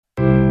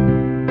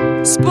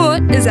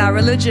Sport is our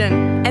religion,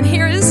 and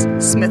here is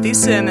Smithy's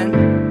sermon.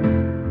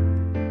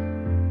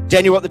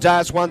 Daniel at the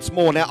Dais once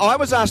more. Now, I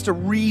was asked a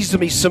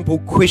reasonably simple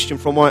question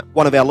from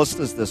one of our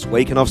listeners this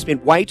week, and I've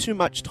spent way too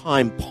much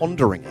time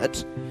pondering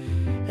it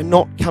and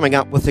not coming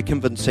up with a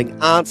convincing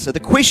answer. The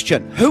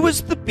question, who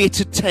is the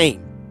better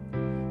team,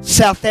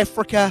 South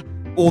Africa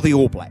or the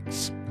All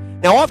Blacks?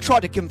 Now, I've tried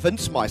to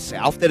convince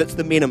myself that it's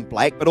the men in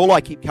black, but all I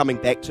keep coming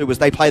back to is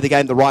they play the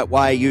game the right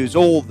way, use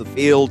all the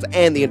field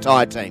and the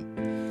entire team.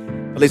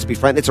 But let's be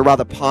frank, that's a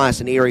rather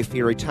pious and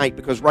airy-fairy take,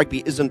 because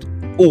rugby isn't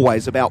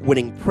always about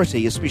winning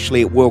pretty,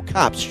 especially at World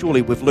Cups.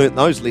 Surely we've learnt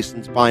those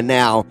lessons by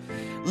now.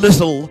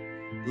 Little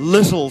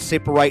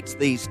separates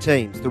these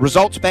teams. The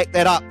results back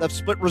that up. They've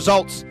split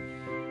results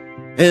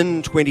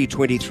in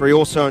 2023,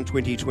 also in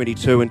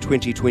 2022 and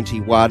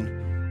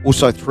 2021.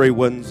 Also 3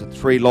 wins and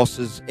 3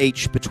 losses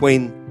each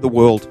between the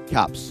World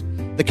Cups.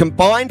 The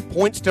combined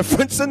points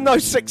difference in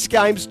those 6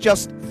 games,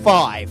 just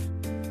 5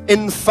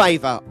 in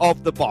favour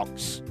of the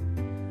Boks.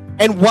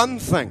 And one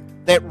thing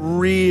that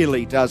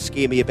really does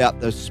scare me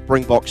about the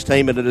Springboks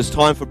team, and it is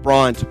time for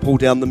Brian to pull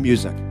down the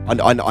music.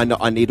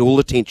 I need all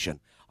attention.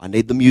 I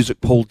need the music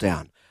pulled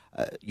down.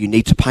 You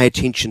need to pay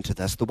attention to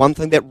this. The one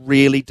thing that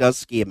really does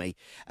scare me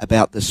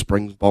about the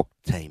Springbok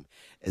team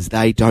is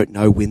they don't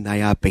know when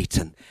they are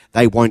beaten.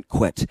 They won't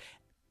quit.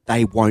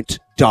 They won't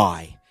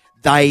die.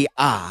 They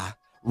are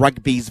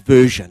rugby's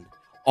version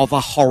of a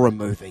horror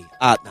movie,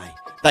 aren't they?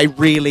 They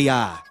really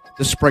are,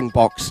 the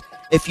Springboks.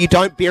 If you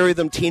don't bury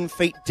them 10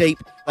 feet deep,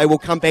 they will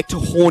come back to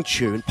haunt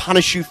you and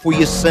punish you for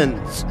your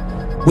sins.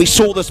 We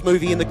saw this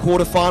movie in the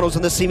quarterfinals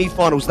and the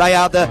semi-finals. They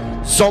are the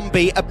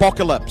zombie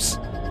apocalypse.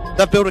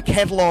 They've built a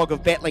catalogue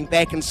of battling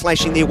back and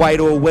slashing their way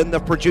to a win.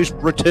 They've produced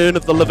Return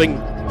of the Living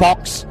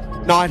Boks,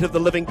 Night of the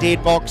Living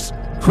Dead Boks,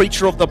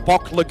 Creature of the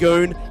Bok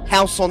Lagoon,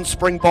 House on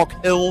Springbok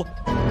Hill.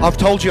 I've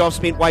told you I've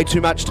spent way too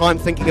much time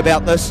thinking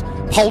about this.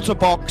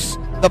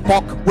 Polterbox, The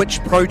Bok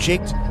Witch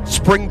Project,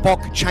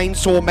 Springbok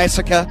Chainsaw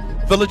Massacre,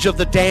 Village of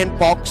the Dan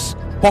Boks,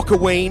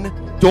 Bokaween,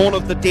 Dawn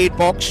of the Dead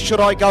Boks.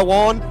 Should I go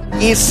on?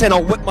 Yes, and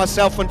I'll whip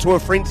myself into a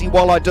frenzy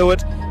while I do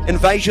it.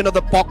 Invasion of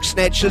the Bok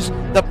Snatchers,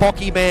 The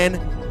Bocky Man,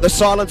 The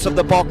Silence of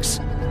the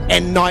Boks,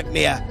 and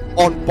Nightmare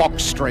on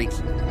Bok Street.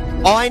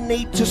 I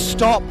need to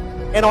stop,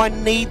 and I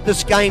need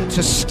this game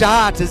to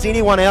start. Is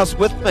anyone else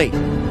with me?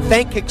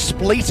 Thank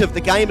expletive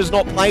the game is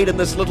not played in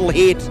this little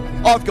head.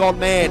 I've gone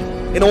mad,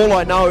 and all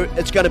I know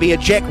it's going to be a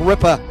Jack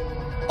Ripper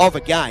of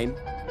a game.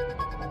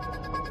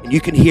 And you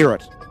can hear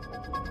it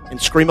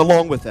and scream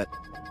along with it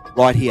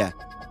right here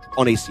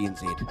on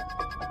SCNZ.